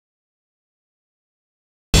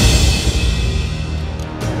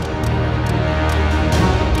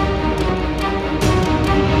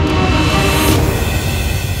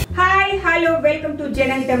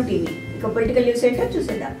Local news centre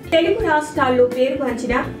చూసేద్దాం. తెలుగు రాష్ట్రాల్లో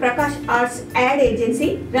పేరుగాంచిన ప్రకాష్ ఆర్ట్స్ యాడ్ ఏజెన్సీ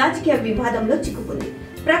రాజకీయ వివాదంలో చిక్కుకుంది.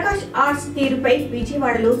 ప్రకాష్ ఆర్ట్స్ తీరుపై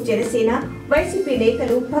విజయవాడలో జనసేన వైసీపీ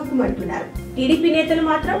నేతలు భగ్గుమంటున్నారు. టీడీపీ నేతలు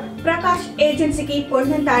మాత్రం ప్రకాష్ ఏజెన్సీకి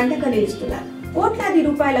కొండంత అండగా నిలుస్తున్నారు. కోట్లాది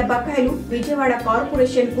రూపాయల బకాయిలు విజయవాడ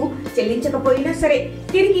కార్పొరేషన్ కు చెల్లించకపోయినా సరే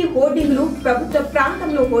తిరిగి హోర్డింగ్లు, ప్రభుత్వ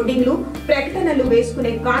ప్రాంతంలో హోర్డింగ్లు, ప్రకటనలు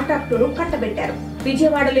వేసుకునే కాంట్రాక్టును కట్టబెట్టారు.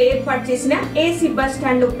 విజయవాడలో ఏర్పాటు చేసిన ఏసీ బస్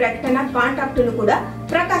స్టాండ్ లో ప్రకటన కాంట్రాక్టును కూడా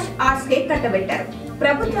ప్రకాష్ ఆర్ట్స్ కే కట్టబెట్టారు.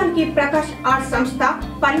 ప్రభుత్వానికి ప్రకాష్ ఆర్ట్స్ సంస్థ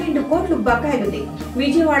 12 కోట్లు బకాయిలుంది.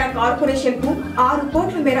 విజయవాడ కార్పొరేషన్ కు 6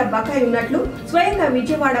 కోట్ల మేర బకాయి ఉన్నట్లు స్వయంగా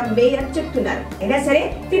విజయవాడ మేయర్ చెప్తున్నారు. అయినా సరే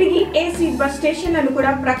తిరిగి ఏసీ బస్ స్టేషన్లను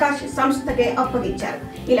కూడా ప్రకాష్ సంస్థకే అప్పగించారు.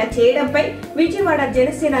 ఇలా చేయడంపై విజయవాడ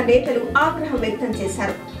జనసేన నేతలు ఆగ్రహం వ్యక్తం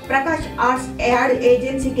చేశారు. ప్రకాష్ ఆర్ట్స్ యాడ్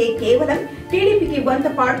ఏజెన్సీకే కేవలం టీడీపీకి వంత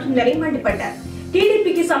పాడుతుందని మండిపడ్డారు.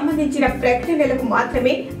 టీడీపీకి సంబంధించిన ప్రకటనలకు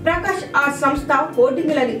మాత్రమే ప్రకాష్ ఆర్ట్స్ సంస్థ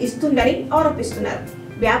హోర్డింగ్లను ఇస్తుందని ఆరోపిస్తున్నారు.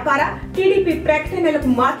 వ్యాపార టీడీపీ ప్రకటనలకు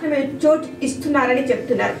మాత్రమే చోటు ఇస్తున్నారని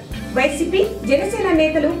చెప్తున్నారు. వైసీపీ జనసేన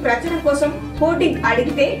నేతలు ప్రచారం కోసం హోర్డింగ్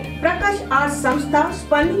అడిగితే ప్రకాష్ ఆర్ట్స్ సంస్థ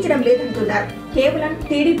స్పందించడం లేదంటున్నారు. కేవలం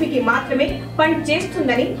టీడీపీకి మాత్రమే పని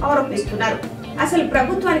చేస్తుందని ఆరోపిస్తున్నారు. అసలు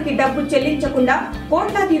ప్రభుత్వానికి డబ్బు చెల్లించకుండా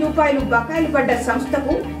కోట్లాది రూపాయలు బకాయిలు పడ్డ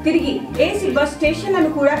సంస్థకు తిరిగి ఏసీ బస్ స్టేషన్లను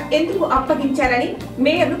కూడా ఎందుకు అప్పగించారని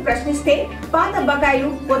మేయర్ను ప్రశ్నిస్తే పాత బకాయిలు,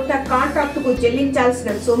 కొత్త కాంట్రాక్టుకు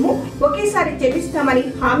చెల్లించాల్సిన సొమ్ము ఒకేసారి చెల్లిస్తామని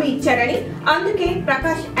హామీ ఇచ్చారని, అందుకే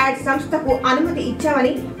ప్రకాష్ యాడ్ సంస్థకు అనుమతి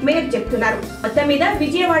ఇచ్చామని మేయర్ చెప్తున్నారు. మొత్తం మీద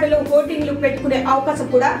విజయవాడలో హోర్డింగ్లు పెట్టుకునే అవకాశం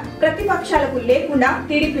కూడా ప్రతిపక్షాలకు లేకుండా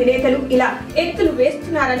టీడీపీ నేతలు ఇలా ఎత్తులు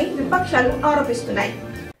వేస్తున్నారని విపక్షాలు ఆరోపిస్తున్నాయి.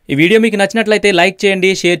 ఈ వీడియో మీకు నచ్చినట్లయితే లైక్ చేయండి,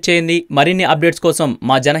 షేర్ చేయండి. మరిన్ని అప్డేట్స్ కోసం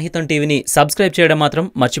మా జనహితం టీవీని సబ్స్క్రైబ్ చేయడం మాత్రం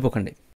మర్చిపోకండి.